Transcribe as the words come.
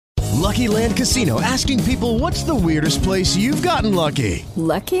Lucky Land Casino, asking people, what's the weirdest place you've gotten lucky?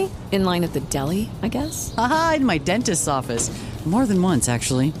 Lucky? In line at the deli, I guess? Aha, in my dentist's office. More than once,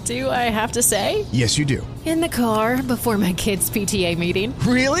 actually. Do I have to say? Yes, you do. In the car before my kids' PTA meeting.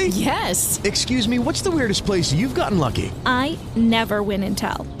 Really? Yes. Excuse me, what's the weirdest place you've gotten lucky? I never win and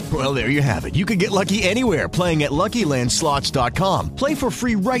tell. Well, there you have it. You can get lucky anywhere, playing at LuckyLandSlots.com. Play for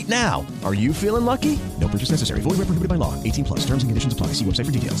free right now. Are you feeling lucky? No purchase necessary. Void where prohibited by law. 18 plus. Terms and conditions apply. See website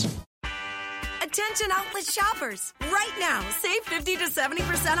for details. Attention outlet shoppers. Right now, save 50 to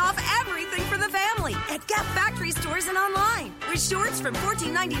 70% off everything for the family at Gap Factory stores and online. With shorts from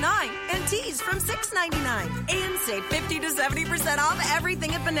 $14.99 and tees from $6.99. And save 50 to 70% off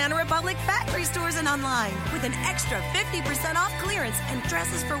everything at Banana Republic Factory stores and online. With an extra 50% off clearance and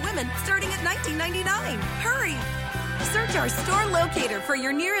dresses for women starting at $19.99. Hurry! Search our store locator for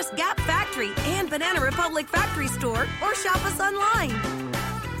your nearest Gap Factory and Banana Republic Factory store or shop us online.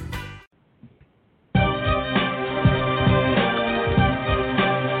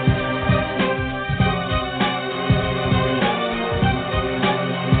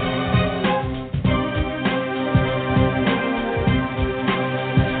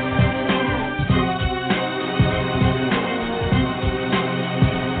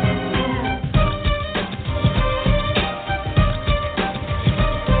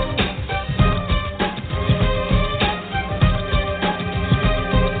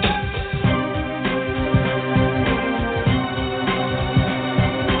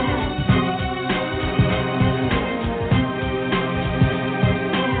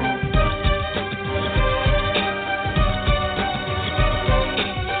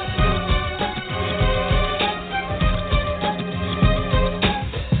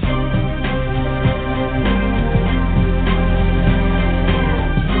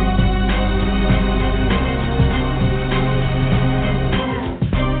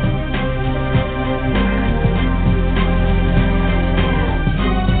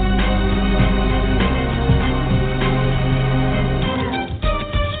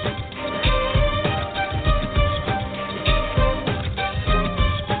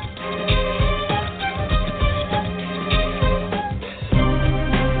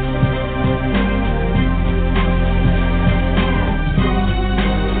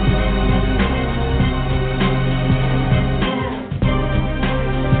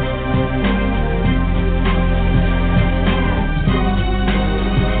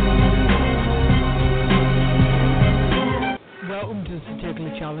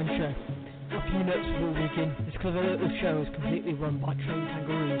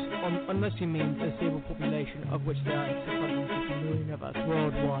 Unless you mean the stable population, of which there are 650 million of us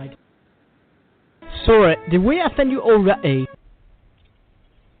worldwide. Sorry, did we offend you already?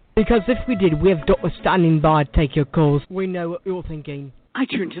 Because if we did, we have doctors standing by to take your calls. We know what you're thinking. I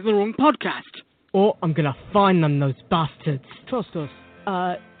tuned to the wrong podcast. Or I'm gonna fine them, those bastards. Trust us.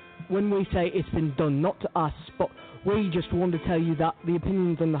 When we say it's been done, not to us, but we just want to tell you that the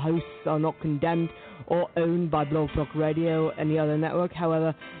opinions on the hosts are not condemned or owned by Blog Talk Radio or any other network.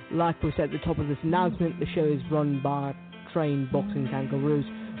 However, like we said at the top of this announcement, the show is run by trained boxing kangaroos.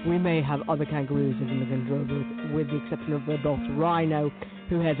 We may have other kangaroos in the control booth, with the exception of the boss Rhino,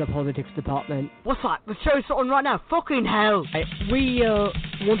 who heads up politics department. What's that? The show's on right now. Fucking hell! We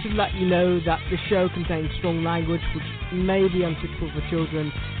want to let you know that the show contains strong language, which may be unsuitable for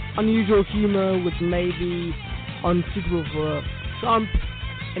children, unusual humor, which may be unsuitable for Trump,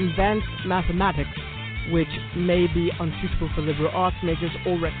 advanced mathematics, which may be unsuitable for liberal arts majors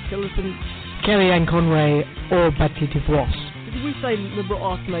or Rex Tillerson, Kellyanne Conway, or Betsy DeVos. Did we say liberal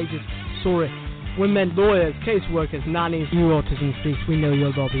arts majors? Sorry. We meant lawyers, caseworkers, nannies, you autism freaks, we know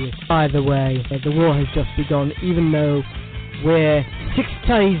you're lobbyists. By the way, the war has just begun, even though we're 6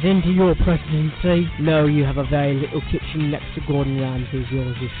 days into your presidency. No, you have a very little kitchen next to Gordon Ramsay's.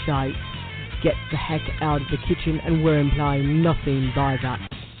 Yours is shite. Get the heck out of the kitchen, and we're implying nothing by that.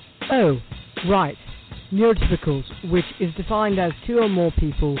 Oh, right. Neurotypicals, which is defined as 2 or more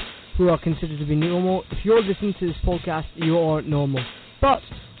people who are considered to be normal. If you're listening to this podcast, you aren't normal. But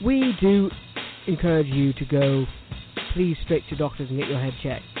we do encourage you to go, please, straight to doctors and get your head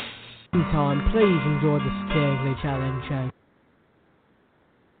checked. Meantime, please enjoy the Satirically Challenge show.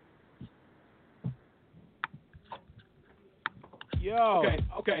 Yo.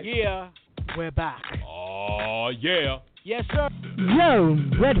 Okay. Yeah. We're back. Oh, yeah. Yes, sir. Yo,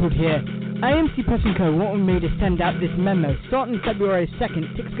 Redwood here. AMC Press & Co. wanted me to send out this memo. Starting February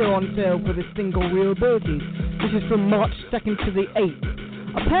 2nd, tickets go on sale for this thing called ReelAbilities, which is from March 2nd to the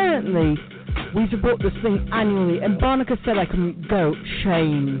 8th. Apparently, we support this thing annually, and Barnacle said I couldn't go.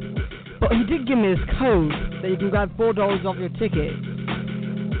 Shame. But he did give me this code that you can grab $4 off your ticket.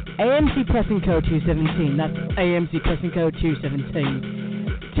 AMC Pressing Code 217. That's AMC Pressing Code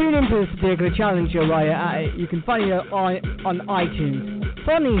 217. Tune into this particular challenge show while you're at it. You can find it on iTunes.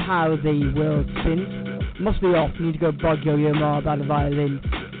 Funny how the world spins. Must be off. You need to go bug Yo-Yo Ma about a violin.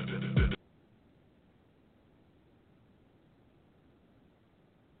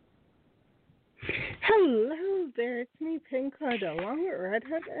 Hello there, it's me, Pinkhood, along with Red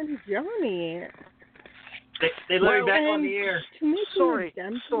Hood and Johnny. They let me back on the air. Sorry.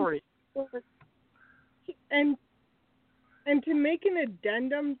 And to make an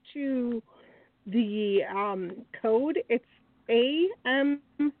addendum to the code, it's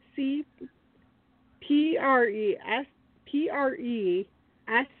AMC PRESS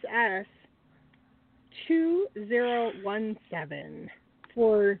 2017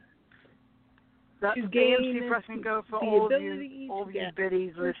 for that's AMC Pressing Code for all of you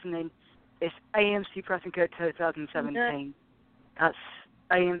biddies listening. It's AMC Pressing Code 2017. That's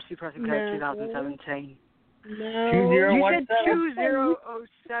AMC Pressing Code 2017. No. You said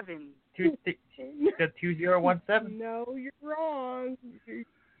 2007. You said 2017? No, you're wrong.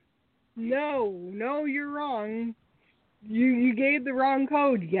 No, you're wrong. You gave the wrong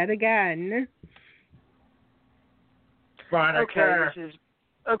code yet again.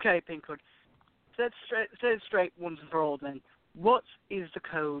 Okay, Pinkhood. Say it straight once and for all then. What is the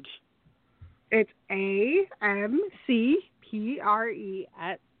code? It's AMC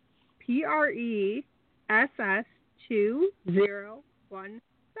PRESS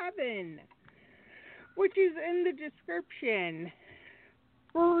 2017, which is in the description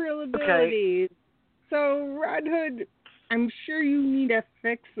for ReelAbilities. Okay. So, Red Hood, I'm sure you need to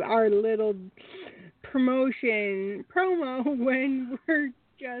fix our little promo when we're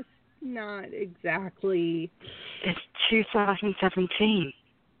just not exactly. It's 2017.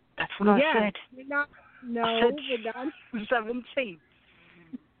 That's what I said. I said 17.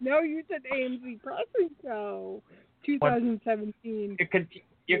 No, you said AMC Pressing Code 2017.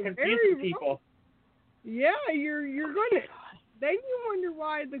 You're confusing people. Yeah, you're gonna. Then you wonder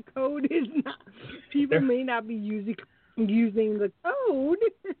why the code is not. People may not be using the code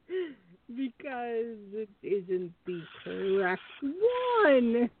because it isn't the correct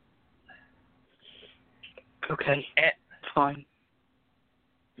one. Okay, fine.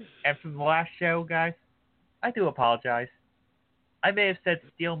 And from the last show, guys, I do apologize. I may have said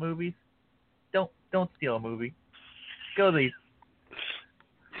steal movies. Don't steal a movie. Go to these.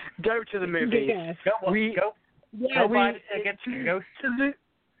 Go to the movies. Yeah. Go buy the tickets.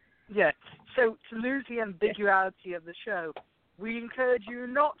 So to lose the ambiguity of the show, we encourage you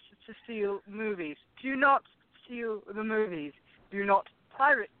not to steal movies. Do not steal the movies. Do not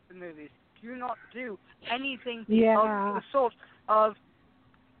pirate the movies. Do not do anything of the sort of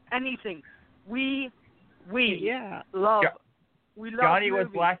anything. We love. We love Johnny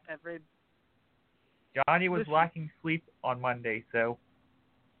movies. Johnny was lacking sleep on Monday, so.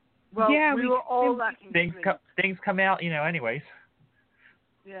 Well, we were all lacking sleep. Things come out, anyways.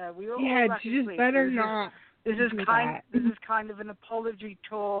 Yeah, we were all lacking just sleep. better not. This is kind of an apology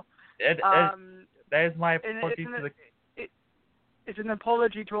tour. That is my apology to the. It's an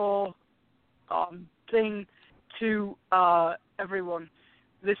apology tour. Thing to everyone.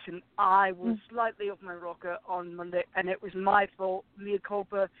 Listen, I was slightly off my rocker on Monday, and it was my fault, mea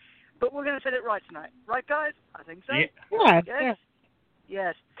culpa. But we're going to set it right tonight, right, guys? I think so. Yeah.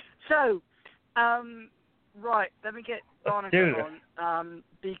 Yes. So, right. Let me get Barnacle on,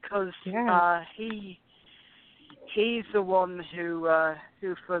 because he's the one who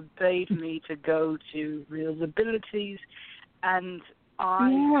forbade me to go to ReelAbilities, and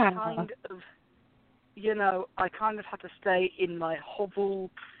I kind of had to stay in my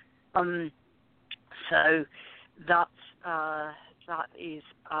hovel. So that's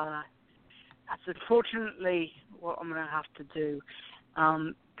unfortunately what I'm going to have to do.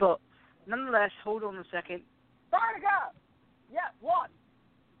 But nonetheless, hold on a second. Barnacle! Yeah, what?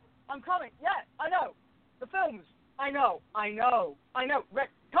 I'm coming. Yeah, I know. The films. I know. Rick,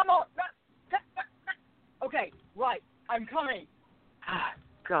 come on. Okay, right. I'm coming.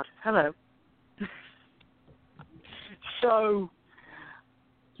 God, hello. So,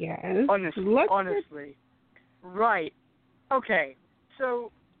 yes. Honestly, right. Okay,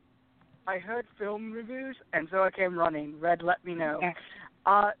 so I heard film reviews, and so I came running. Red let me know.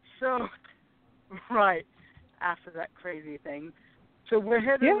 So, right, after that crazy thing. So we're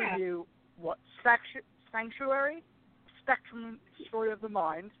here to review what? Sanctuary, Spectrum Story of the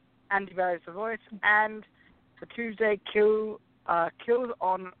Mind, Antivirus the Voice, and for Tuesday, Kills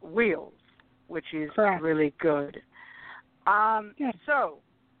on Wheels, which is really good. So,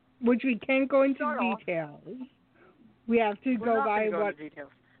 which we can't go into details. We have to go by what.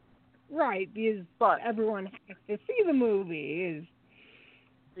 Details. Right, because everyone has to see the movie.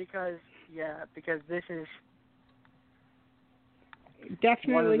 Because this is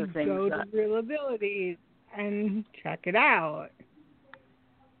definitely one of the things go to ReelAbilities and check it out.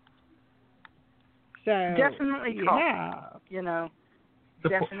 So definitely come.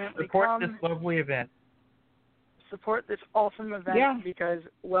 Definitely support come. this lovely event. Support this awesome event because,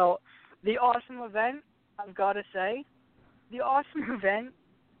 well, the awesome event, I've got to say, the awesome event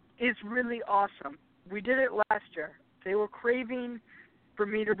is really awesome. We did it last year. They were craving for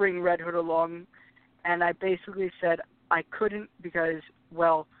me to bring Red Hood along, and I basically said I couldn't because,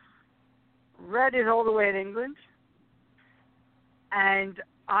 well, Red is all the way in England, and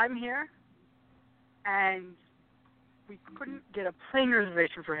I'm here, and we couldn't get a plane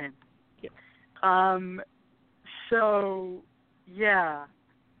reservation for him. So, yeah,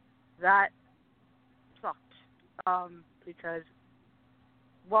 that sucked. Because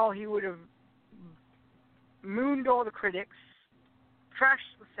while he would have mooned all the critics,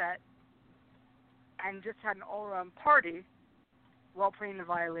 trashed the set, and just had an all-around party while playing the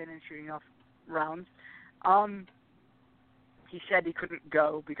violin and shooting off rounds, he said he couldn't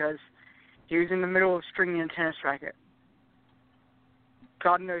go because he was in the middle of stringing a tennis racket.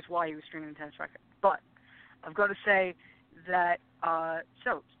 God knows why he was stringing a tennis racket. But I've got to say that,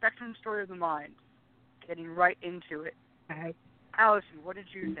 so, Spectrum Story of the Mind, getting right into it. Allison, what did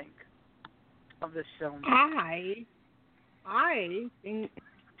you think of this film? I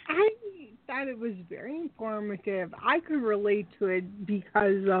thought it was very informative. I could relate to it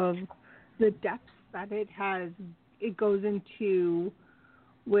because of the depths that it goes into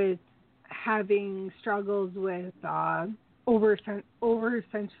with having struggles with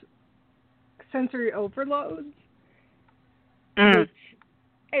sensory overloads, which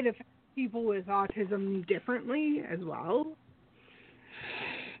it affects people with autism differently as well.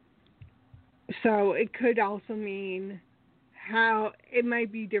 So it could also mean how it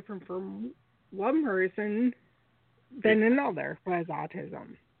might be different from one person than another who has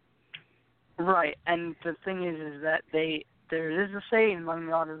autism. Right, and the thing is that there is a saying among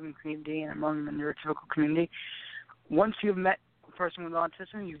the autism community and among the neurotypical community, once you've met a person with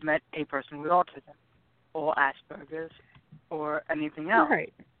autism, you've met a person with autism, or Asperger's, or anything else.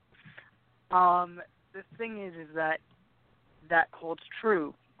 Right. The thing is that holds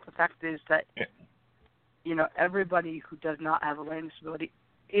true. The fact is that, everybody who does not have a learning disability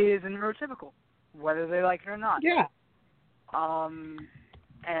is a neurotypical, whether they like it or not. Yeah.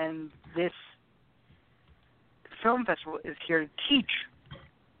 And this film festival is here to teach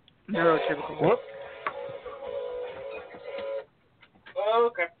neurotypical. Whoops. Oh,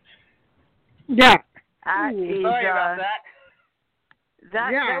 okay. Yeah. Sorry about that.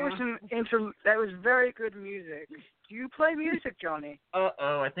 That was very good music. Do you play music, Johnny?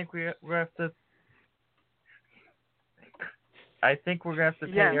 I think we're gonna have to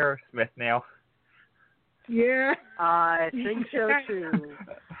pay Aerosmith now. Yeah. I think so too.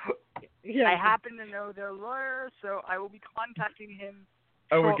 Yeah. I happen to know their lawyer, so I will be contacting him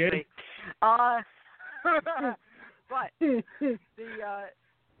Oh, shortly. we're good? But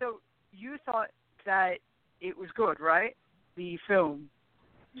so you thought that it was good, right? The film.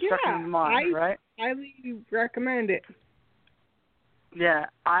 Yeah, Stuck in mind, right? I highly recommend it. Yeah,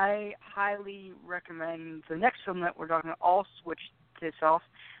 I highly recommend the next film that we're talking about. I'll switch this off.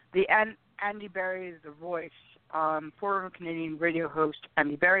 The Andy Berry is the voice. Former Canadian radio host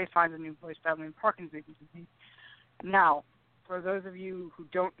Andy Berry finds a new voice battling Parkinson's disease. Now, for those of you who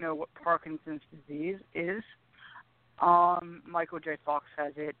don't know what Parkinson's disease is, Michael J. Fox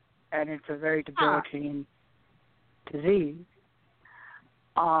has it, and it's a very debilitating disease.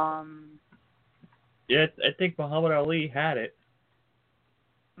 Yeah, I think Muhammad Ali had it.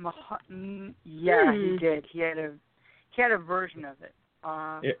 He did. He had a version of it.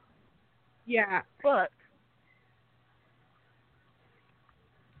 Yeah. But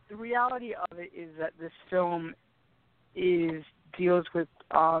the reality of it is that this film deals with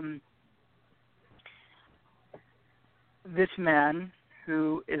this man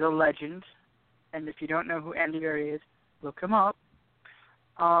who is a legend, and if you don't know who Andy Berry is, look him up.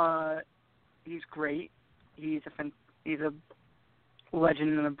 He's great. He's a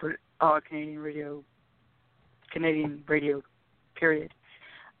legend in the Canadian radio period.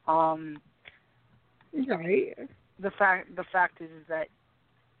 Right. The fact is that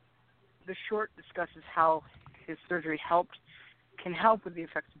the short discusses how his surgery can help with the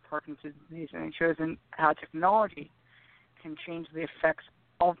effects of Parkinson's disease, and it shows how technology can change the effects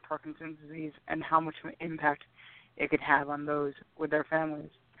of Parkinson's disease and how much of an impact it could have on those with their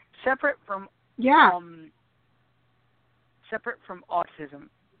families. Separate from autism,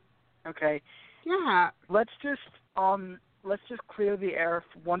 Okay. Yeah. Let's just clear the air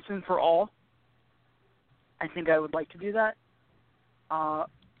once and for all. I think I would like to do that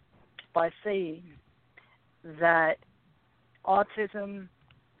by saying that autism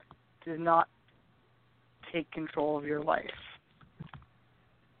does not take control of your life.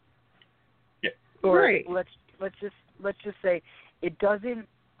 Yeah. Or right. let's just say it doesn't.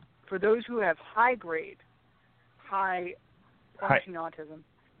 For those who have high functioning autism,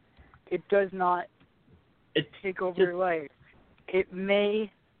 it does not take over your life. It may,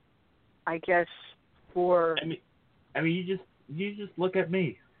 I guess, for. I mean, you just look at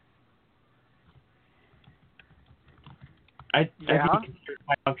me. I think it's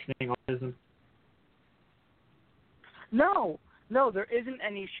high functioning autism. No, there isn't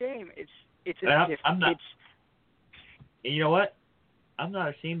any shame. It's I'm not. And you know what? I'm not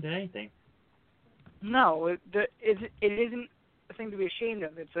ashamed of anything. No, it isn't a thing to be ashamed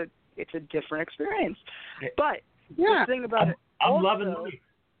of. It's a different experience. But the thing about it, I'm loving life.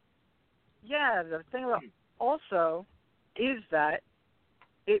 Yeah, the thing about also is that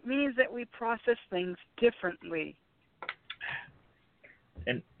it means that we process things differently.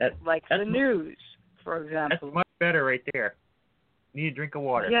 And like the news, for example. That's much better right there. Need a drink of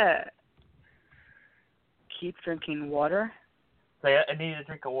water. Yeah. Keep drinking water. Say, I need a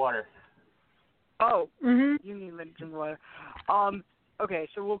drink of water. Oh, you need a drink of water. Okay,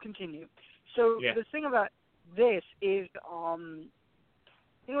 so we'll continue. So the thing about this is,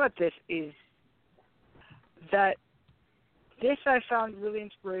 that this I found really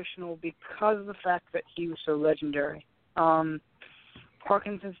inspirational because of the fact that he was so legendary.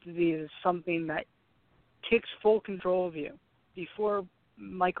 Parkinson's disease is something that takes full control of you. Before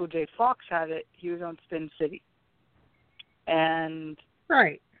Michael J. Fox had it, he was on Spin City. And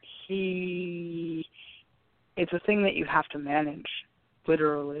it's a thing that you have to manage,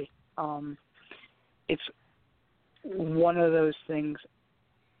 literally. It's one of those things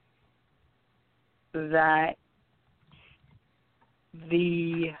that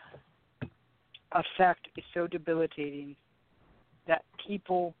the effect is so debilitating that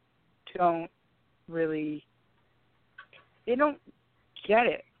people don't get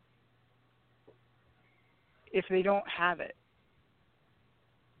it if they don't have it.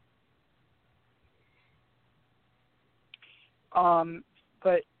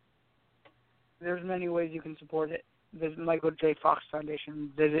 But there's many ways you can support it. There's Michael J. Fox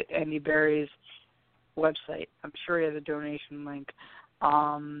Foundation. Visit Andy Berry's website. I'm sure he has a donation link.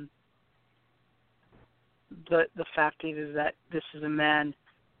 The fact is that this is a man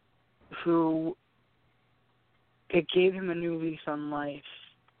who it gave him a new lease on life,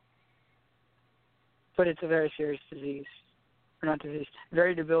 but it's a very serious disease, or not disease,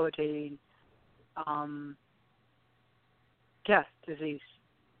 very debilitating. Disease.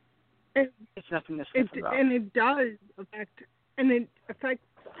 It's nothing to sniff about. And it does affect, and it affects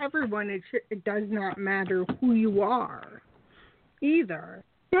everyone. It does not matter who you are, either.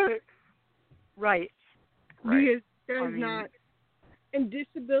 Right. Because there's not, and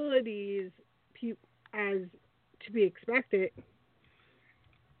disabilities, as to be expected,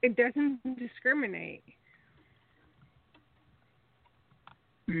 it doesn't discriminate.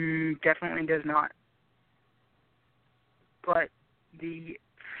 Definitely does not. But the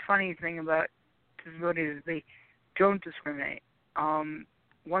funny thing about disabilities is they don't discriminate. One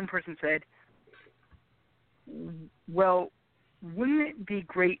person said, well, wouldn't it be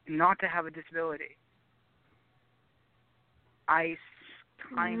great not to have a disability? I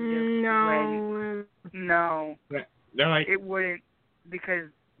kind of no, it wouldn't, because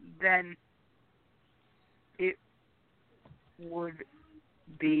then it would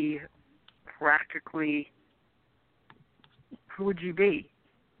be practically, who would you be?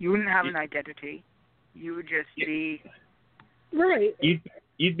 You wouldn't have an identity. You would just be right.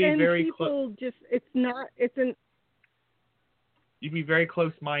 You'd be and very close. You'd be very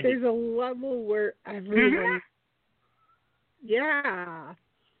close-minded. There's a level where everyone,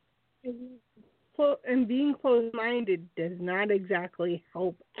 and being close-minded does not exactly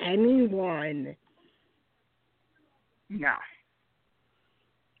help anyone. No.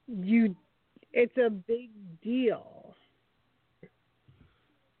 It's a big deal.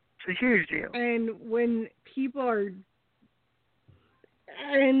 It's a huge deal. And when people are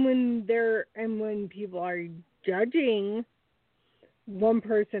judging one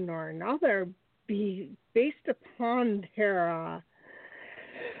person or another based upon their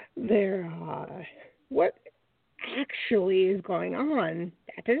what actually is going on,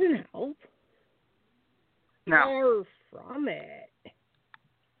 that doesn't help. No. Far from it.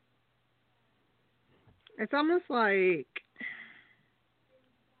 It's almost like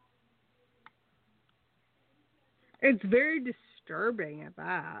It's very disturbing at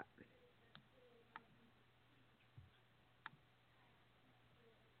that.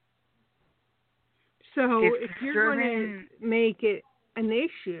 So if you're going to make it an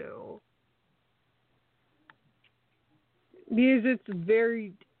issue, because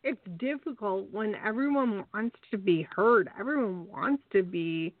it's difficult when everyone wants to be heard. Everyone wants to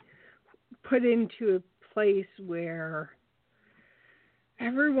be put into a place where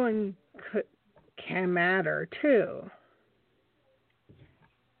everyone can matter too.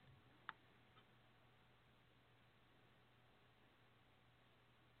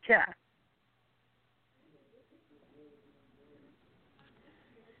 Yeah.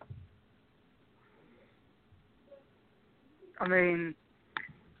 I mean,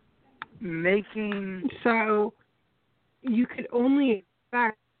 making... So, you could only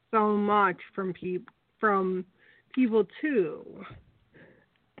expect so much from people too.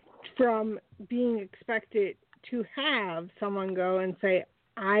 From being expected to have someone go and say,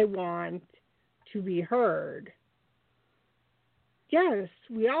 I want to be heard. Yes,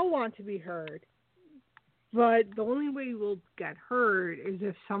 we all want to be heard. But the only way we'll get heard is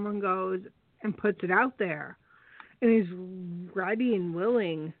if someone goes and puts it out there and is ready and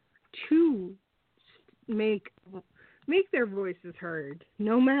willing to make their voices heard,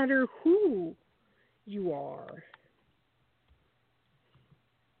 no matter who you are.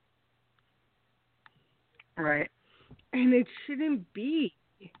 Right. And it shouldn't be,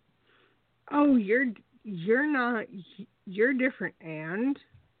 oh, you're different, and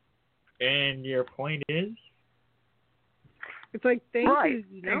your point is? It's like, thank right,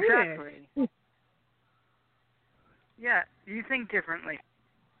 you, exactly. Yeah, you think differently.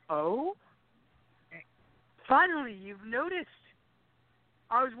 Oh? Finally, you've noticed.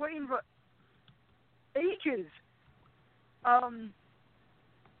 I was waiting for ages.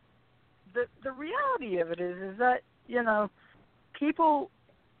 The reality of it is that, you know, people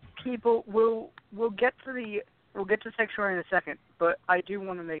will get to sexuality in a second, but I do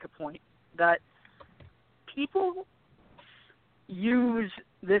want to make a point that people use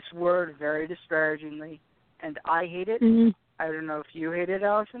this word very disparagingly, and I hate it. Mm-hmm. I don't know if you hate it,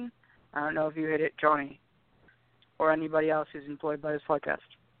 Allison. I don't know if you hate it, Johnny, or anybody else who's employed by this podcast.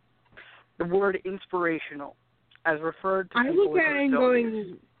 The word inspirational, as referred to. I look at it and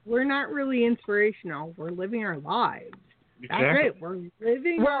going, we're not really inspirational. We're living our lives. That's it. We're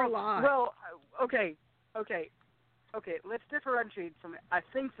living our lives. Well, okay. Let's differentiate from it. I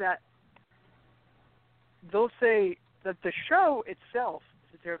think that they'll say that the show itself,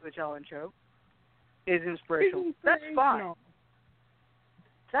 the Terribly Challenge show, is inspirational. That's fine.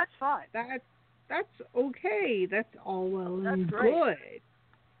 That's fine. That's okay. That's all well and great. good.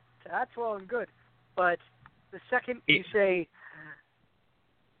 That's well and good. But the second you say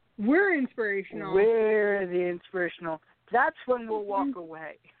we're inspirational, we're the inspirational, that's when we'll walk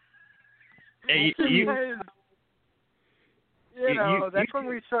away. That's when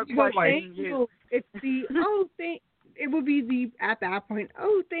we start questioning you. It's the it would be the at that point.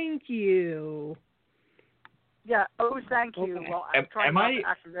 Oh, thank you. Yeah. Oh, thank you. Okay. Well, I'm trying not to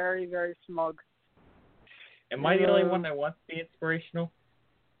act very, very smug. Am I the only one that wants to be inspirational?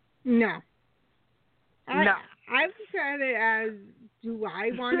 No. No. I look at it as, do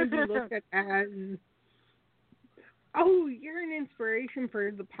I want to be looked at as, oh, you're an inspiration for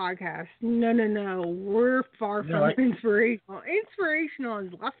the podcast. No. We're far from inspirational. Inspirational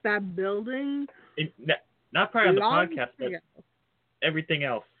has left that building. Not part of the podcast, but everything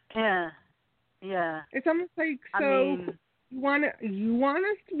else. Yeah. It's almost like, you want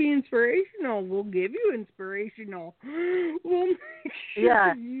us to be inspirational? We'll give you inspirational. We'll make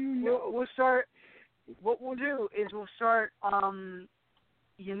sure you know. We'll start. What we'll do is we'll start.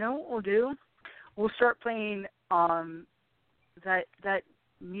 You know what we'll do? We'll start playing that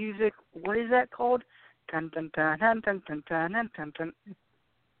music. What is that called? Dun dun dun dun dun dun dun dun dun.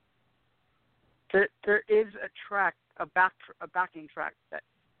 There is a track, a backing track that.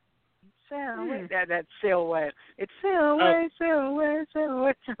 Sail away. That's Sail Away. It's Sail Away, Sail Away, Sail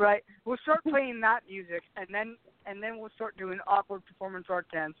Away. Right. We'll start playing that music, and then we'll start doing awkward performance art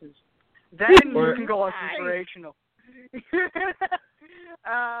dances. Then you can call us inspirational.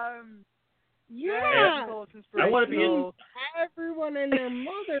 Yeah. I want to be. Everyone and their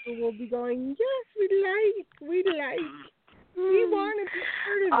mother will be going, yes, we like. We want to be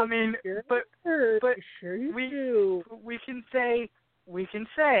part of it. I mean, but sure you do. We can say,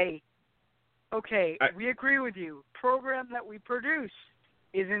 okay, we agree with you. Program that we produce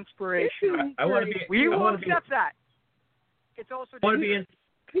is inspirational. I want to be. We will accept that. It's also. We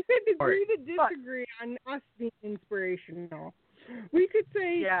could agree to disagree on us being inspirational. We could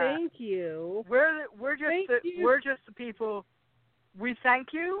say Yeah. thank you. We're Thank you. just the people. We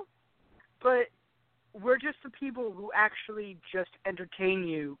thank you, but we're just the people who actually just entertain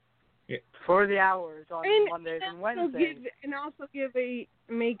you for the hours on Mondays and Wednesdays.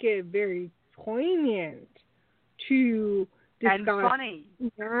 Make it very poignant to discuss and funny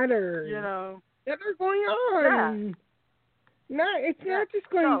matters, that are going on. Yeah. It's not just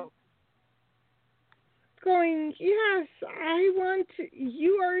going, yes,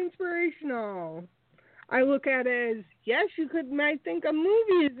 you are inspirational. I look at it as, yes, might think a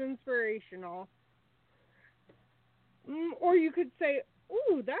movie is inspirational. Or you could say,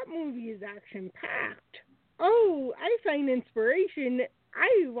 ooh, that movie is action-packed. Oh, I find inspiration.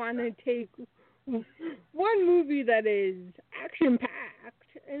 I want to take one movie that is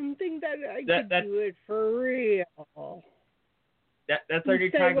action-packed and think that I could do it for real. That's our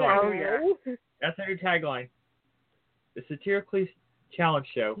new tagline. Oh, yeah. That's our new tagline. The Satirically Challenge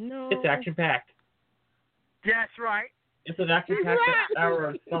Show. No. It's action-packed. That's right. It's an action-packed hour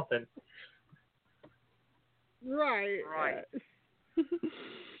of something. Right. Right.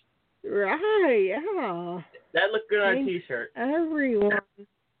 Right, yeah. That looked good on a T-shirt. Everyone.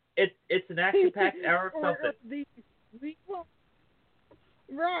 It's an action-packed hour of something.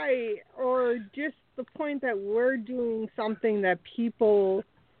 Right, or just the point that we're doing something that people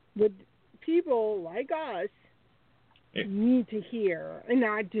like us need to hear, and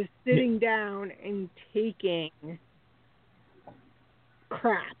not just sitting down and taking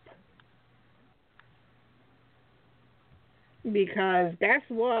crap. Because guess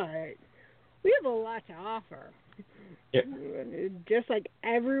what? We have a lot to offer. Yep. Just like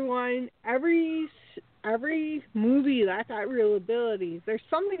every movie that's at ReelAbilities, there's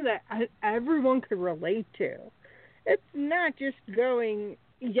something that everyone could relate to. It's not just going,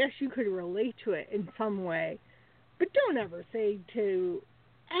 yes, you could relate to it in some way, but don't ever say to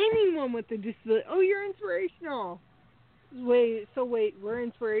anyone with a disability, oh, you're inspirational. Wait, we're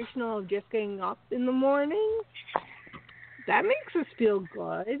inspirational of just getting up in the morning? That makes us feel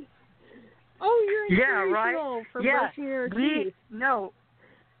good. Oh, you're inspirational for brushing your teeth. No.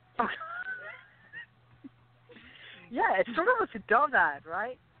 Yeah, it's sort of a done that,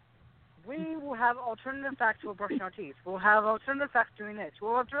 right? We will have alternative facts while brushing our teeth. We'll have alternative facts doing this.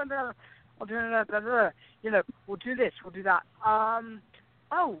 We'll have alternative blah, blah, blah. We'll do this. We'll do that.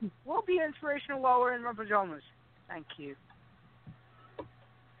 We'll be inspirational while we're in our pajamas. Thank you.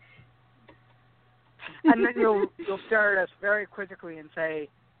 And then you'll stare at us very quizzically and say,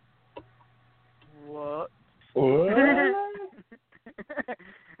 "What?" Come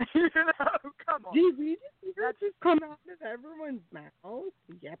on. Did we just come out of everyone's mouth?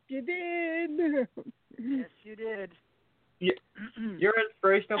 Yep, you did. Yes, you did. You're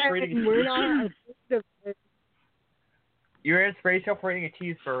inspirational for eating. We're not. You're inspirational for eating a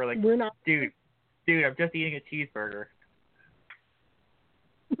cheeseburger. Like, we're not. Dude, I'm just eating a cheeseburger.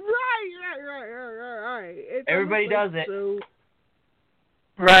 Right. It's everybody does it. So...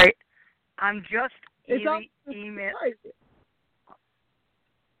 Right. I'm just eating email. Right.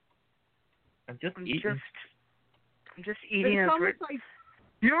 I'm just eating. I'm just eating. It's almost like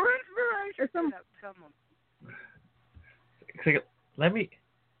you're inspiration. Come on. Let me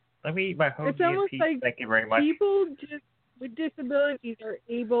eat my home It's almost like thank you very much. People just with disabilities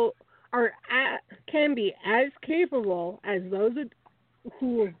can be as capable as those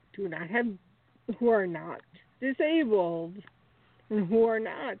who are not disabled and who are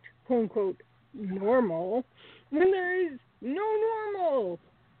not quote unquote normal when there is no normal.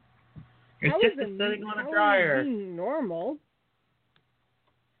 It's just a sitting on a dryer. Normal.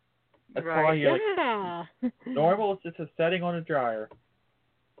 That's right. all you Yeah. Normal is just a setting on a dryer.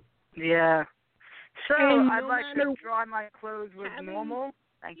 Yeah. So I'd like to matter dry my clothes with normal.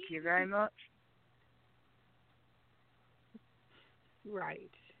 Thank you very much.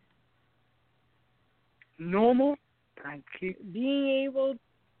 Right. Normal. Thank you. Being able to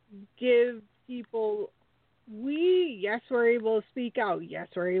give people, we're able to speak out. Yes,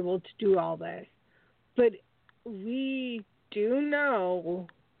 we're able to do all this. But we do know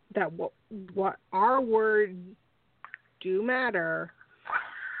that what our words do matter.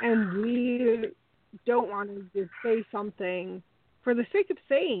 And we don't want to just say something for the sake of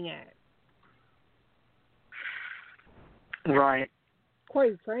saying it. Right.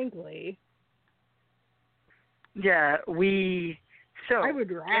 Quite frankly. Yeah, So, I would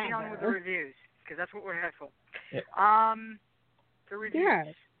getting on with the rather. reviews, because that's what we're here for. Yeah. The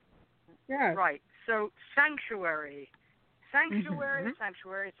reviews. Yes. Right. So, Sanctuary. Sanctuary.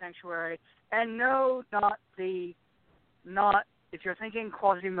 And no, not, if you're thinking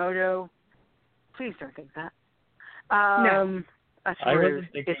Quasimodo, please don't think that. That's I rude.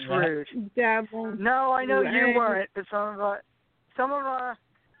 wasn't thinking It's that. rude. Devil. No, I know you weren't, but some of our.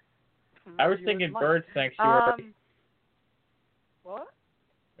 I was thinking Bird Sanctuary. What?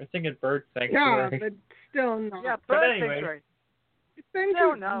 I was thinking Bird Yeah, Sanctuary. but still not. Yeah, But Bird anyway.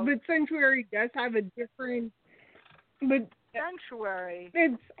 Sanctuary. No. But Sanctuary does have a different. But Sanctuary.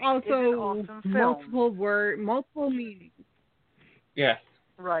 it's also is an awesome film. multiple meanings. Yes.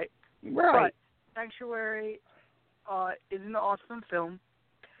 Right. Right. But Sanctuary is an awesome film.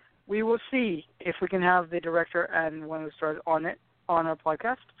 We will see if we can have the director and one of the stars on our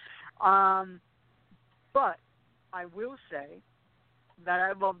podcast. But I will say that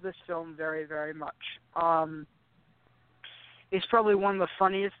I love this film very, very much. It's probably one of the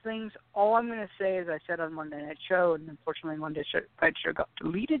funniest things. All I'm going to say is I said on Monday Night Show, and unfortunately Monday Night Show got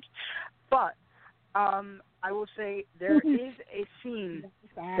deleted. But I will say there is a scene.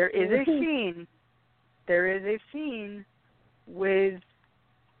 There is a scene with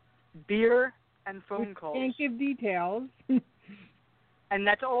beer and phone calls. Can't give details. And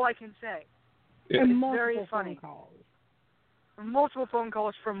that's all I can say. And it's multiple very funny. phone calls. Multiple phone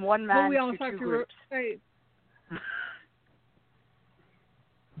calls from one man we also to have two to groups. say.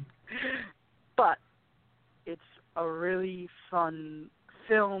 But it's a really fun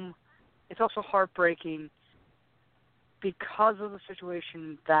film. It's also heartbreaking because of the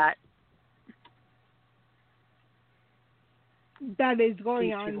situation that is going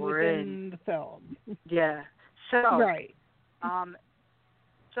these on people are within in. the film. Yeah. So right.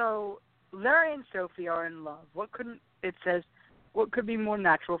 So Larry and Sophie are in love. What could be more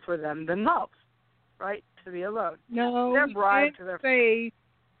natural for them than love, right? To be alone. No, They're we bribed can't to their say.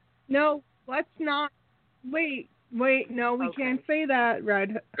 No, let's not. Wait. No, we can't say that,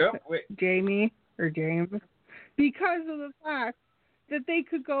 Jamie or James, because of the fact that they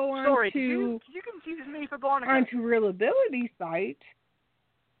could go on Sorry, to. did you confuse me for Barnacle? Onto ReelAbilities site.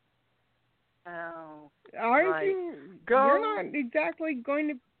 Oh. Aren't you? You're not exactly going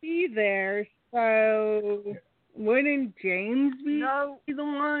to be there, so wouldn't James be the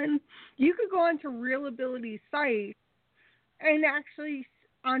one? You could go onto ReelAbilities site and actually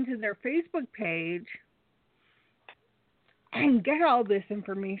onto their Facebook page and get all this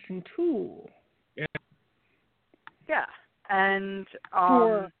information too. Yeah, and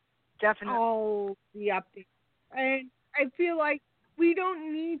for definitely all the updates. And I feel like we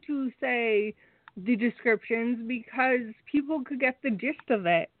don't need to say the descriptions because people could get the gist of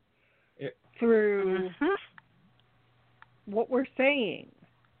it through what we're saying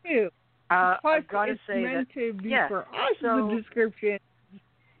too. Plus, I've got to it's say meant that, to be for us the description.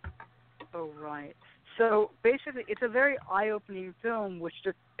 Oh, right. So basically, it's a very eye-opening film which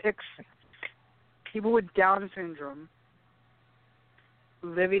depicts people with Down syndrome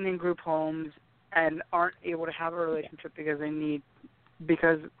living in group homes and aren't able to have a relationship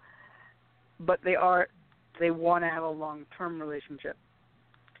but they want to have a long-term relationship.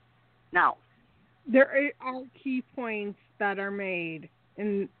 Now, there are key points that are made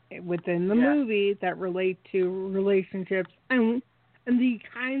within the movie that relate to relationships and the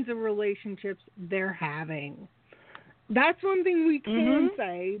kinds of relationships they're having. That's one thing we can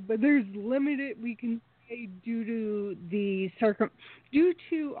say, but there's limited we can say due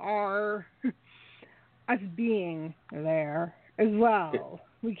to our us being there as well.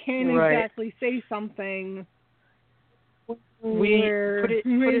 We can't exactly say something. Put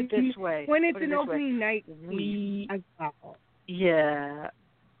it this way. When it's an opening night, as well. Yeah.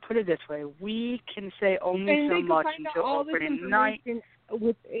 Put it this way. We can say only so much until opening night.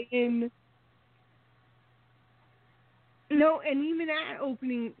 No, and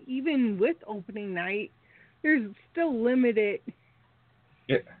even with opening night, there's still limited.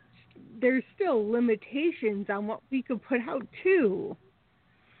 Yeah. There's still limitations on what we could put out too,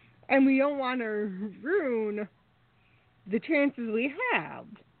 and we don't want to ruin the chances we have.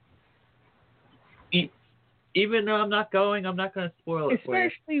 Even though I'm not going to spoil it for you.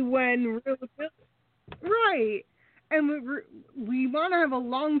 Especially when and we want to have a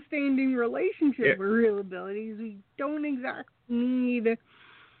long-standing relationship with ReelAbilities. We don't exactly need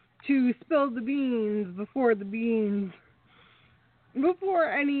to spill the beans before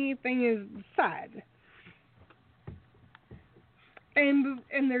anything is said. And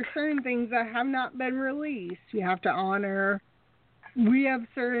there's certain things that have not been released. You have to honor. We have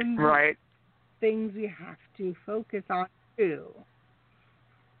certain things we have to focus on too.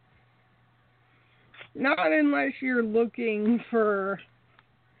 Not unless you're looking for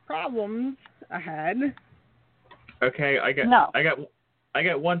problems ahead. Okay, I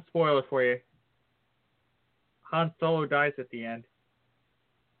got one spoiler for you. Han Solo dies at the end.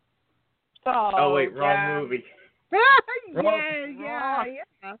 Oh wait, wrong movie. yeah.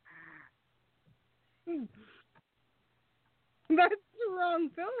 That's the wrong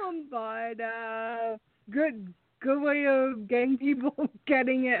film, but good way of getting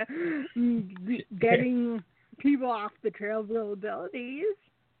people off the trail of ReelAbilities.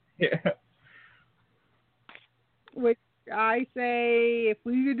 Yeah. Which I say, if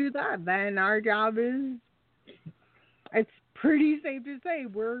we could do that, then our job is. It's pretty safe to say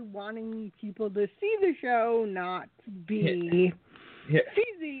we're wanting people to see the show, not be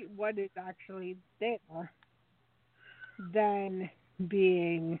see what is actually there, than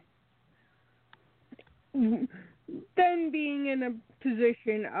being in a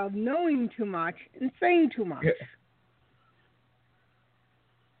position of knowing too much and saying too much. Yeah.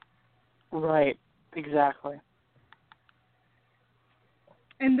 Right. Exactly.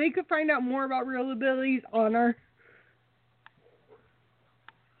 And they could find out more about ReelAbilities on our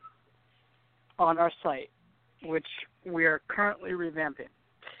site, which we are currently revamping.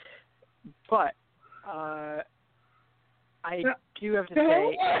 But I do have to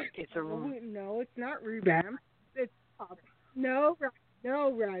say it's a... No, it's not revamped. It's up. No,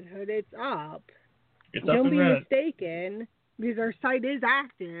 Red Hood, it's up. Don't be mistaken, because our site is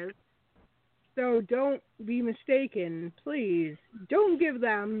active. So don't be mistaken, please. Don't give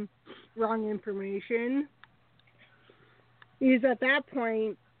them wrong information. Because at that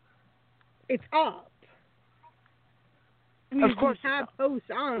point, it's up. Of course, we have posts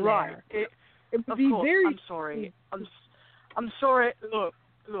on right. There. It would be very. I'm sorry. I'm sorry. Look.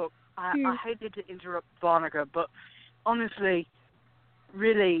 I hated to interrupt Veronica, but honestly,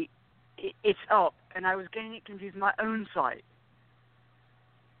 really, it's up, and I was getting it confused with my own site.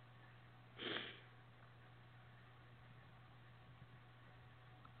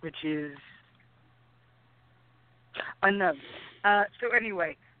 Which is unknown. So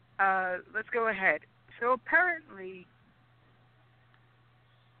anyway, let's go ahead. So apparently,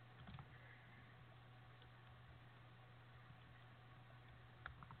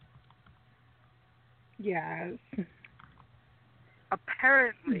 yes.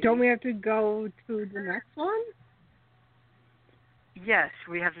 Apparently, don't we have to go to the next one? Yes,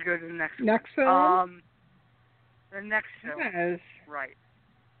 we have to go to the next one. Next film. The next film. Yes. Right.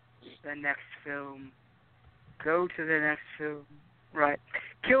 The next film. Go to the next film. Right.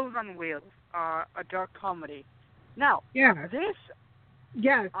 Kills on Wheels, a dark comedy. Now, this...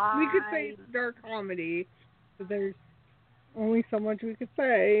 Yes, we could say it's dark comedy, but there's only so much we could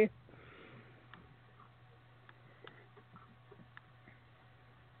say.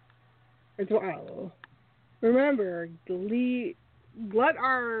 As well. Remember, let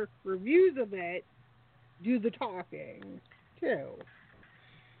our reviews of it do the talking, too.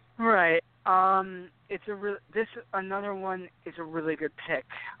 Right. Another one is a really good pick.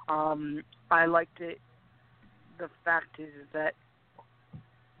 I liked it. The fact is that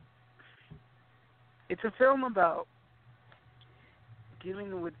it's a film about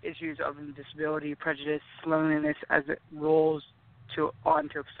dealing with issues of disability, prejudice, loneliness as it rolls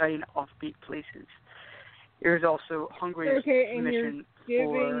onto exciting offbeat places. There's also Hungary's mission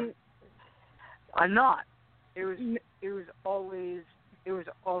for. I'm not. It was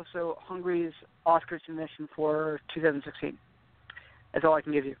also Hungary's Oscar submission for 2016. That's all I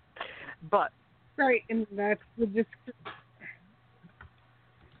can give you. But right, and that's the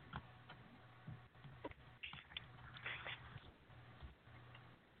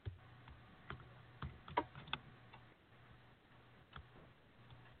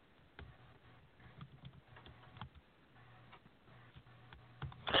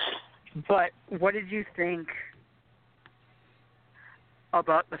But what did you think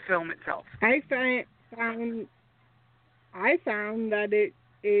about the film itself? I found that it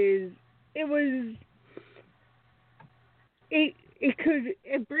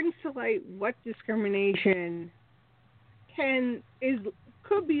brings to light what discrimination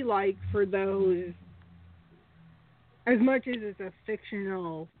could be like for those, as much as it's a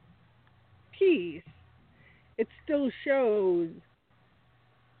fictional piece, it still shows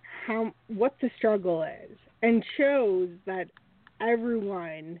what the struggle is, and shows that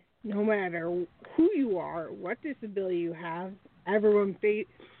everyone, no matter who you are, what disability you have, everyone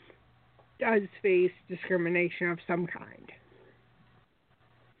does face discrimination of some kind.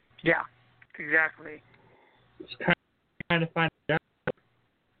 Yeah, exactly. It's kind of find out.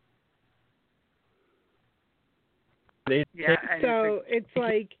 Yeah, so it's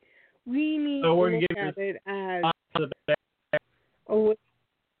like we need to look at it as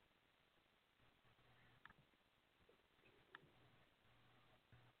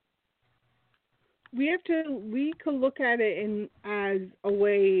we could look at it as a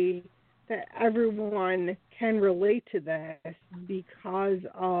way that everyone can relate to this because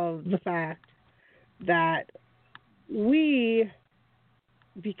of the fact that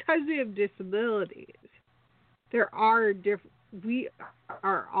because we have disabilities,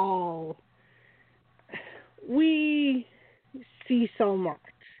 we see so much.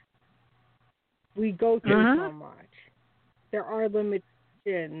 We go through so much. There are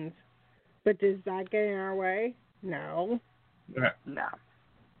limitations, but does that get in our way? No. No.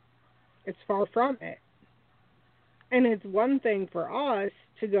 It's far from it. And it's one thing for us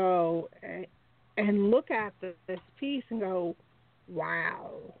to go and look at this piece and go,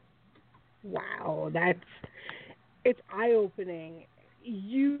 wow, it's eye-opening.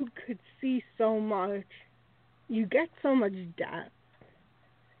 You could see so much. You get so much depth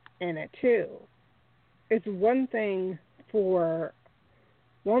in it, too. It's one thing for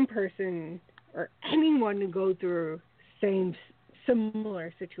one person or anyone to go through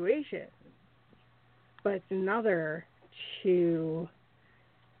similar situations, but it's another to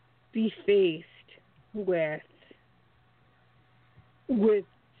be faced with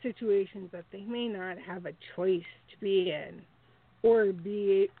situations that they may not have a choice to be in, or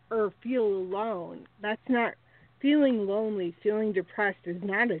feel alone. That's not feeling lonely. Feeling depressed is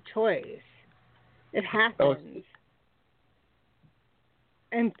not a choice. It happens.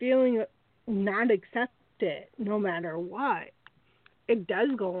 And feeling not accepted, no matter what, it does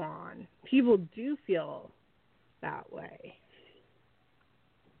go on. People do feel that way.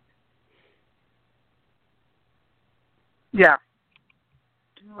 Yeah.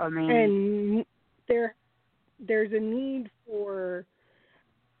 I mean, and there's a need for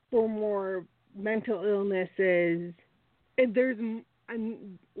more mental illnesses. There's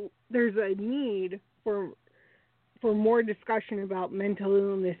a need for more discussion about mental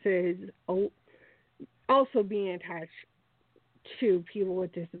illnesses also being attached to people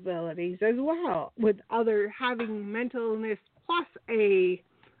with disabilities as well, with having mental illness plus a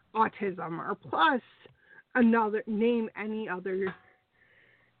autism or plus name any other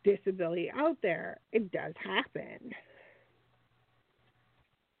disability out there. It does happen.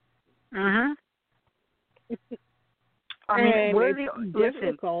 I mean,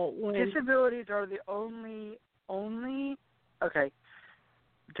 disabilities are the only okay.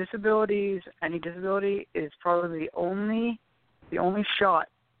 Disabilities, any disability is probably the only shot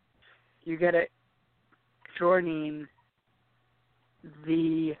you get at joining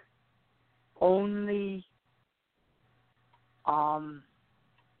the only I'm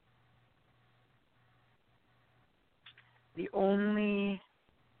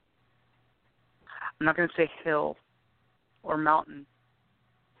not going to say hill or mountain,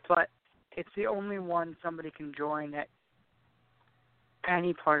 but it's the only one somebody can join at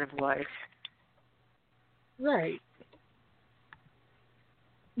any part of life. Right.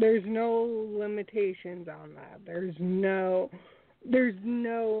 There's no limitations on that.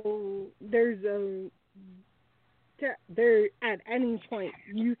 At any point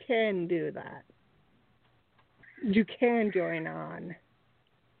you can do that. You can join on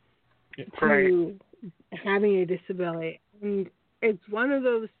to having a disability. And it's one of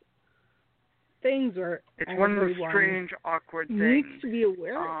those things where it's one of those strange, awkward things. Needs to be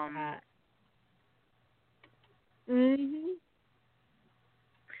aware of that.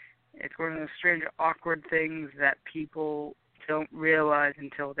 It's one of those strange, awkward things that people don't realize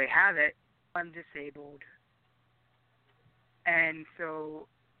until they have it. I'm disabled. And so...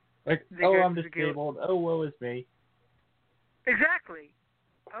 I'm disabled. Oh, woe is me. Exactly.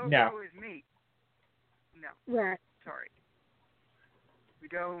 Oh, no. Woe is me. No. Right. Sorry. We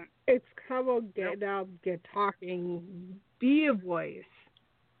don't... It's come on, get up, get talking, be a voice.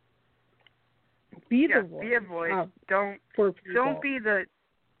 Be the voice. Be a voice. Don't be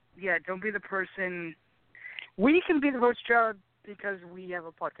the person. We can be the voice job because we have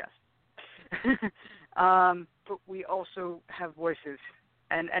a podcast. But we also have voices,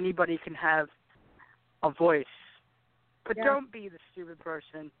 and anybody can have a voice. But don't be the stupid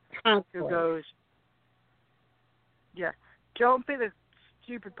person who goes. Yeah, don't be the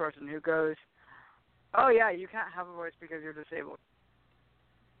stupid person who goes, "Oh yeah, you can't have a voice because you're disabled."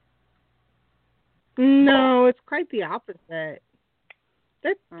 No, it's quite the opposite.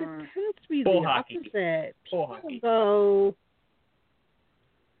 That tends to be the opposite.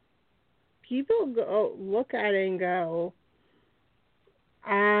 People go look at it and go,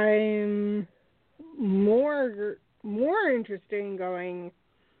 I'm more interested in going,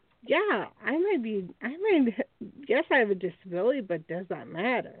 yeah, yes, I have a disability, but does that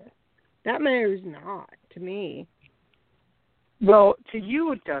matter? That matters not to me. Well, to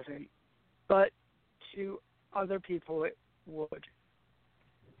you it doesn't, but to other people it would.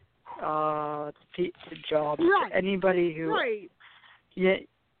 jobs. Right. Anybody who Right. Yeah,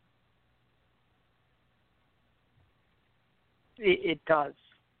 it does.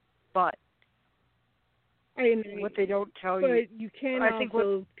 But what they don't tell you. But you can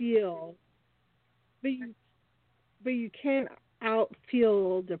also feel. But you can't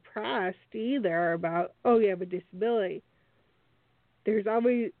feel depressed either about, oh, you have a disability. There's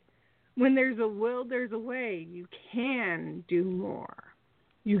always, when there's a will, there's a way. You can do more.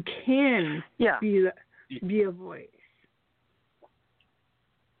 You can be a voice.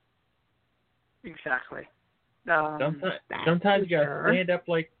 Exactly. Sometimes you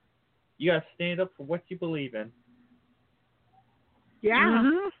gotta stand up for what you believe in. Yeah.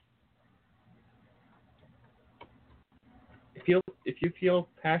 Mm-hmm. If you feel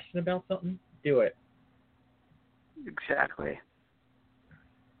passionate about something, do it. Exactly.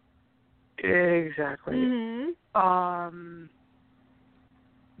 Mm-hmm.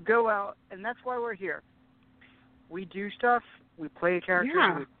 Go out, and that's why we're here. We do stuff. We play characters.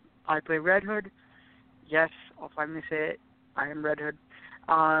 Yeah. I play Red Hood. Yes, I'll finally say it. I am Red Hood.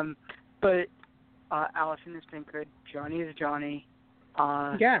 But Allison is Pink Hood. Johnny is Johnny.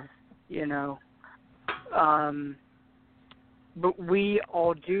 Yeah. You know. But we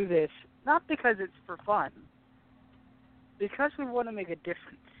all do this not because it's for fun, because we want to make a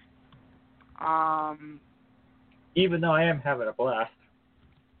difference. Even though I am having a blast.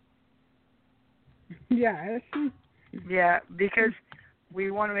 Yeah. Yeah, because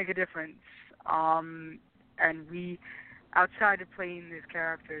we want to make a difference. And we, outside of playing these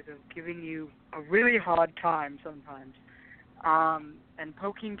characters, of giving you a really hard time sometimes, and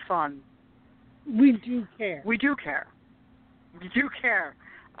poking fun. We do care. We do care. We do care.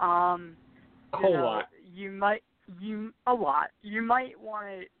 A whole lot. You might want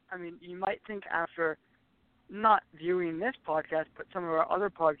to. I mean, you might think after not viewing this podcast, but some of our other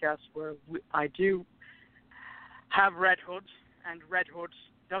podcasts where I do have Red Hoods, and Red Hoods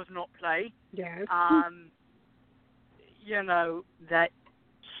does not play. Yes. You know that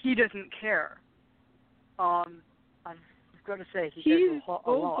he doesn't care. I've got to say he's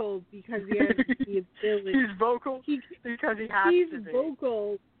vocal because he has the ability. He's vocal because he has to be. He's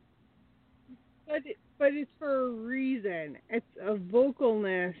vocal, but it's for a reason. It's a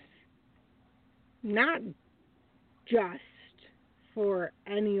vocalness, not just for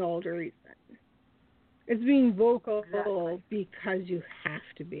any old reason. It's being vocal because you have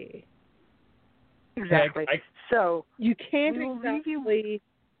to be. Exactly. So you can't exactly.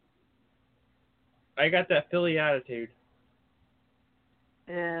 I got that Philly attitude.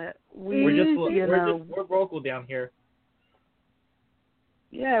 We're vocal down here.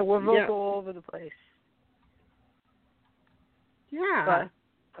 Yeah, we're vocal all over the place. Yeah. But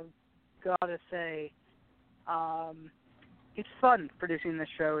I've got to say, it's fun producing this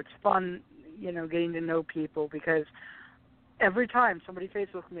show. It's fun, getting to know people, because every time somebody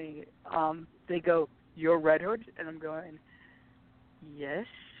Facebooks me, they go, "You're Red Hood?" And I'm going, "Yes,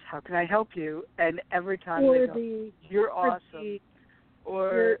 how can I help you?" And every time they go, "You're awesome."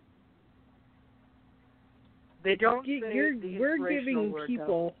 Or they don't say we're giving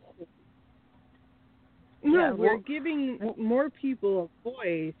people hope. we're giving more people a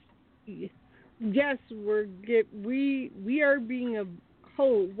voice. Yes, we are being a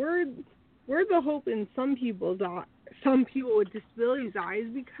hope. We're the hope in some people with disabilities' eyes,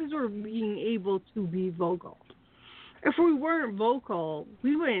 because we're being able to be vocal. If we weren't vocal,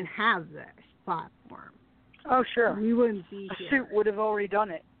 we wouldn't have this platform. Oh, sure. We wouldn't be a here. Suit would have already done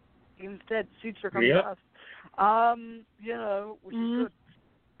it. Instead, suits are coming to us. Which is good.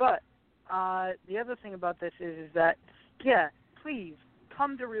 But the other thing about this is that, please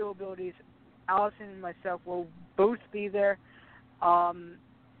come to ReelAbilities. Allison and myself will both be there.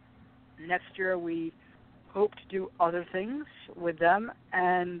 Next year we hope to do other things with them,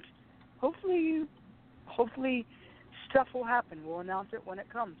 and hopefully stuff will happen. We'll announce it when it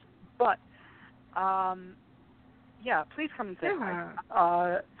comes. But please come and say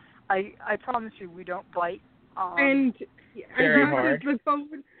hi. I promise you we don't bite. And very hard. As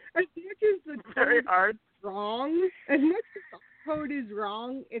much as the very hard. Wrong. As much as the code is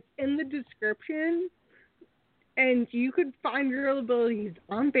wrong, it's in the description. And you could find ReelAbilities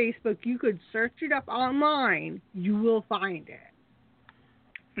on Facebook. You could search it up online. You will find it.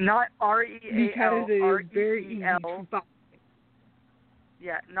 Not ReAL. Because it is very easy to find.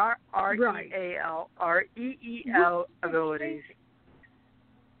 Yeah, not ReAL. ReEL abilities.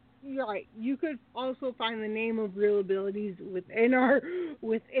 Right. You could also find the name of ReelAbilities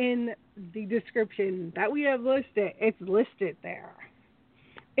within the description that we have listed. It's listed there.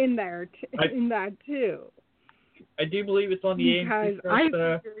 In that too. I do believe it's on the AMC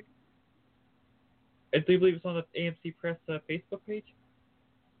first. I do believe it's on the AMC Press Facebook page.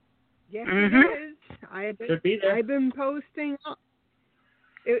 Yes, it is. Should be there. I've been posting up.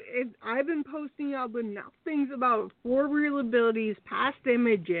 I've been posting up enough things about For ReelAbilities, past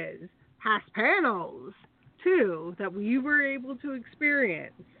images, past panels, too, that we were able to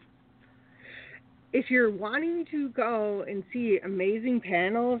experience. If you're wanting to go and see amazing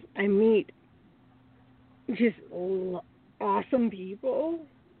panels and meet just awesome people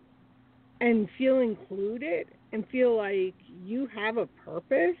and feel included and feel like you have a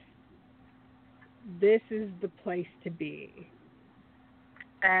purpose, this is the place to be.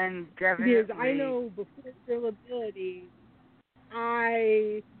 And definitely... Because I know before ReelAbilities,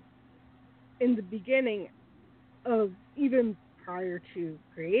 in the beginning of, even prior to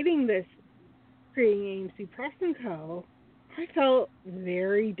creating AMC Press & Co., I felt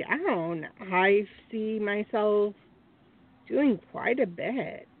very down. I see myself doing quite a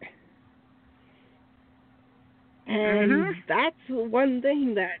bit. And that's one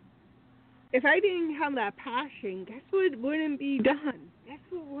thing that, if I didn't have that passion, guess what wouldn't be done? Guess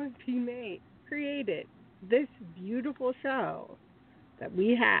what would be created? This beautiful show that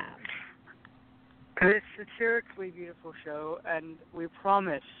we have. It's a satirically beautiful show, and we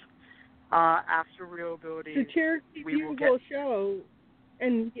promise, after ReelAbilities, satirically beautiful show,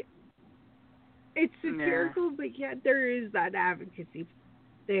 and it's satirical, but yet there is that advocacy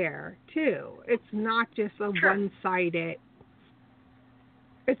there too. It's not just a one-sided.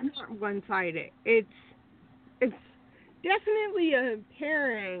 It's not one-sided. It's definitely a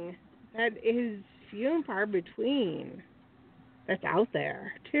pairing that is few and far between. That's out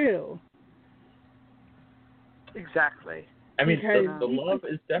there too. Exactly. I mean, the love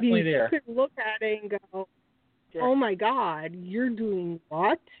is definitely there. You could look at it and go, "Oh my God, you're doing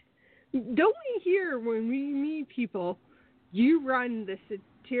what?" Don't we hear when we meet people? You run the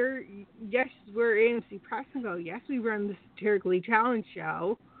yes, we're AMC Press & Co. Yes, we run the Satirically Challenged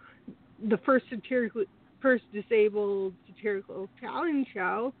show, the first disabled satirical challenge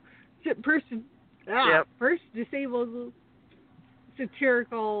show, first disabled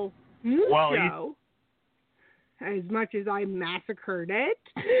satirical news show. As much as I massacred it.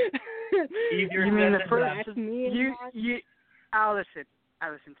 You mean the first? Allison,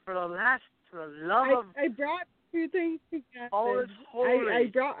 for the love of... I brought two things together. All is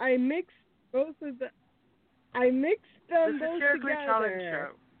holy. I mixed both of them. I mixed them both together. The Satirically Challenge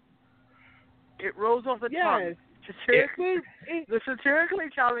show. It rolls off the tongue. The Satirically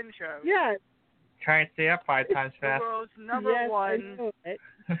Challenge show. Yes. Try and stay up 5 times fast. The world's number one.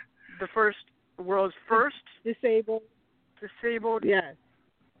 World's first disabled yes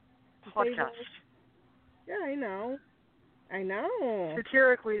podcast. Yeah, I know.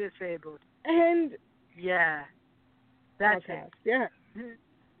 Satirically disabled. And yeah, that's podcast. it.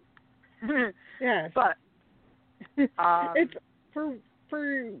 Yeah. Yes. But it's for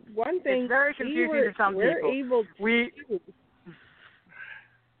one thing. It's very confusing to some people. We've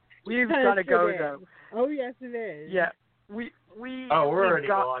got to go though. Oh yes, it is. Yeah. We're already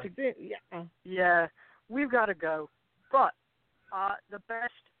gone. Yeah, we've got to go. But the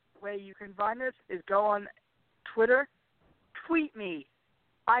best way you can find us is go on Twitter. Tweet me.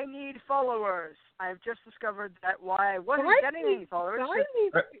 I need followers. I've just discovered that why I wasn't getting any followers.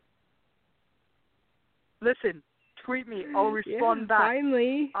 Listen, tweet me. I'll respond back.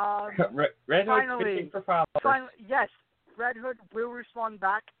 Finally. Red Hood tweeting for followers. Yes, Red Hood will respond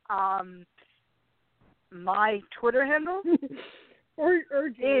back. My Twitter handle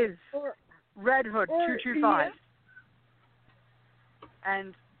is RedHood225,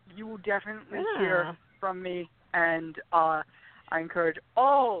 and you will definitely hear from me. And I encourage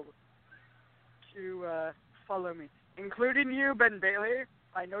all to follow me, including you, Ben Bailey.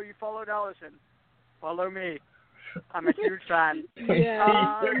 I know you followed Allison. Follow me. I'm a huge fan.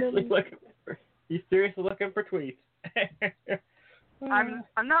 He's seriously looking for tweets.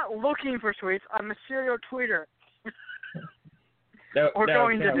 I'm not looking for tweets. I'm a serial tweeter.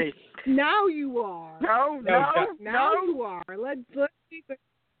 Going to be. Now you are. No. You are. Let's keep it.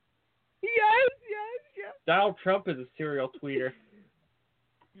 Yes. Donald Trump is a serial tweeter.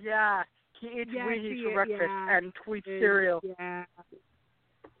 Yeah, he eats Wheaties for breakfast and tweets cereal. Yeah.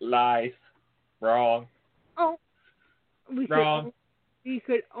 Lies. Wrong. Oh. We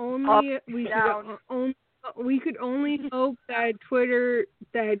could only hope that Twitter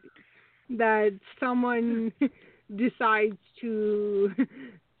that someone decides to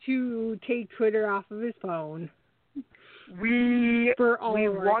take Twitter off of his phone. We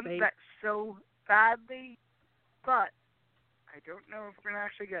want that so badly, but I don't know if we're gonna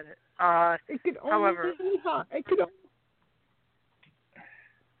actually get it. It could only however,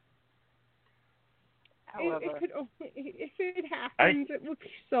 However, if it happens, it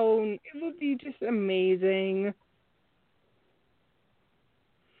would be just amazing.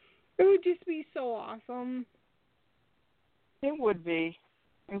 It would just be so awesome. it would be.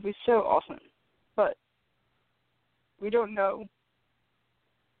 It would be so awesome. But we don't know.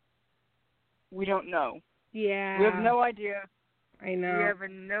 We don't know. Yeah. We have no idea. I know. We have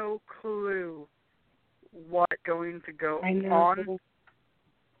no clue what's going to go on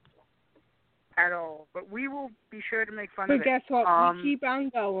at all. But we will be sure to make fun but of it. But guess what? We keep on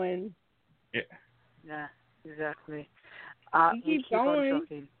going. Yeah. Yeah, exactly. We keep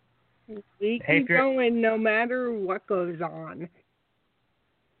going. We keep going no matter what goes on.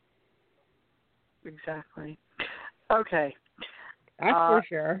 Exactly. Okay. That's for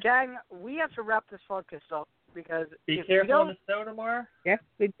sure. Gang, we have to wrap this podcast up because be careful in the snow tomorrow. Yes,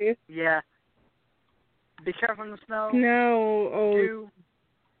 we do. Yeah. Be careful in the snow. No. Oh.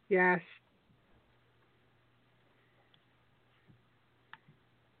 Yes.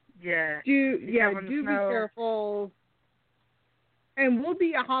 Yeah. Do be careful. And we'll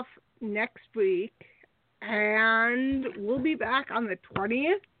be off next week, and we'll be back on the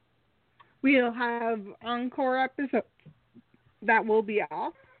 20th. We'll have Encore episodes that will be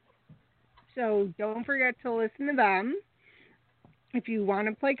off. So don't forget to listen to them if you want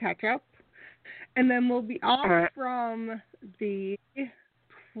to play catch up. And then we'll be off from the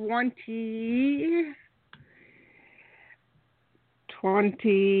 20,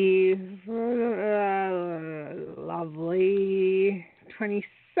 lovely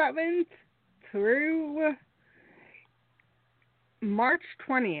 27th through March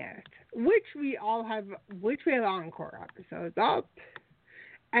 20th, which we have Encore episodes up.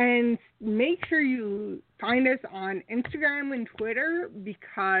 And make sure you find us on Instagram and Twitter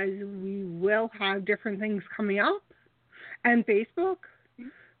because we will have different things coming up, and Facebook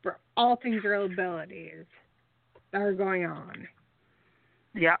for all things ReelAbilities that are going on.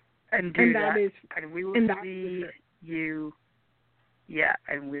 Yeah, and we will see you. Yeah,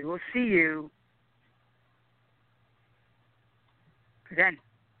 and we will see you then.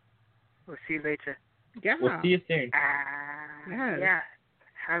 We'll see you later. Yeah. We'll see you soon. Yeah.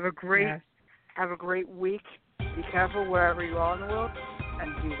 Have a great week. Be careful wherever you are in the world,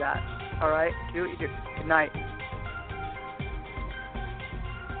 and do that. All right? Do what you do. Good night.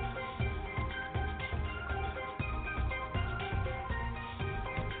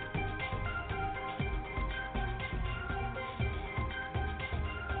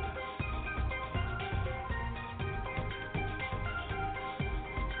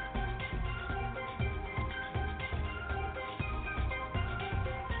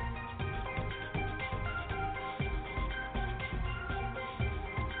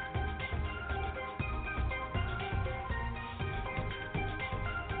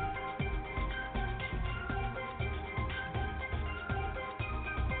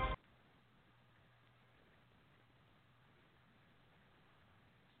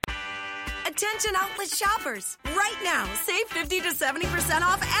 Attention outlet shoppers. Right now, save 50 to 70%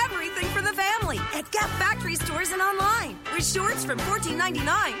 off everything for the family at Gap Factory stores and online. With shorts from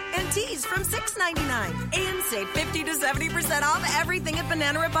 $14.99 and tees from $6.99. And save 50 to 70% off everything at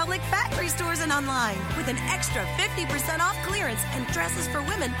Banana Republic Factory stores and online. With an extra 50% off clearance and dresses for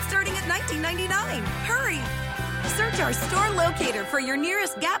women starting at $19.99. Hurry! Search our store locator for your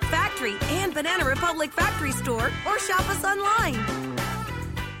nearest Gap Factory and Banana Republic Factory store or shop us online.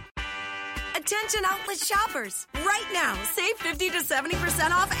 Attention outlet shoppers. Right now, save 50 to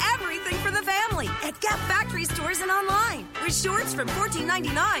 70% off everything for the family at Gap Factory stores and online. With shorts from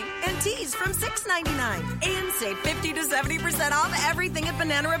 $14.99 and tees from $6.99. And save 50 to 70% off everything at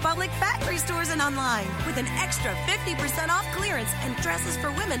Banana Republic Factory stores and online. With an extra 50% off clearance and dresses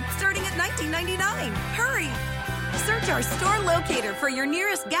for women starting at $19.99. Hurry! Search our store locator for your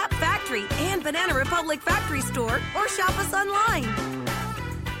nearest Gap Factory and Banana Republic Factory store or shop us online.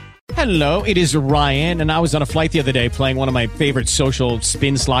 Hello, it is Ryan, and I was on a flight the other day playing one of my favorite social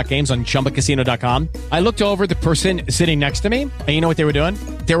spin slot games on ChumbaCasino.com. I looked over at the person sitting next to me, and you know what they were doing?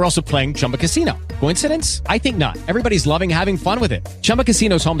 They were also playing Chumba Casino. Coincidence? I think not. Everybody's loving having fun with it. Chumba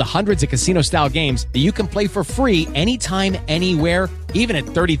Casino is home to hundreds of casino-style games that you can play for free anytime, anywhere, even at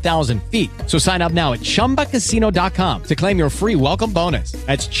 30,000 feet. So sign up now at ChumbaCasino.com to claim your free welcome bonus.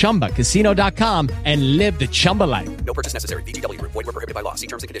 That's ChumbaCasino.com and live the Chumba life. No purchase necessary. VGW. Void where prohibited by law. See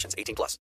terms and conditions. 18+.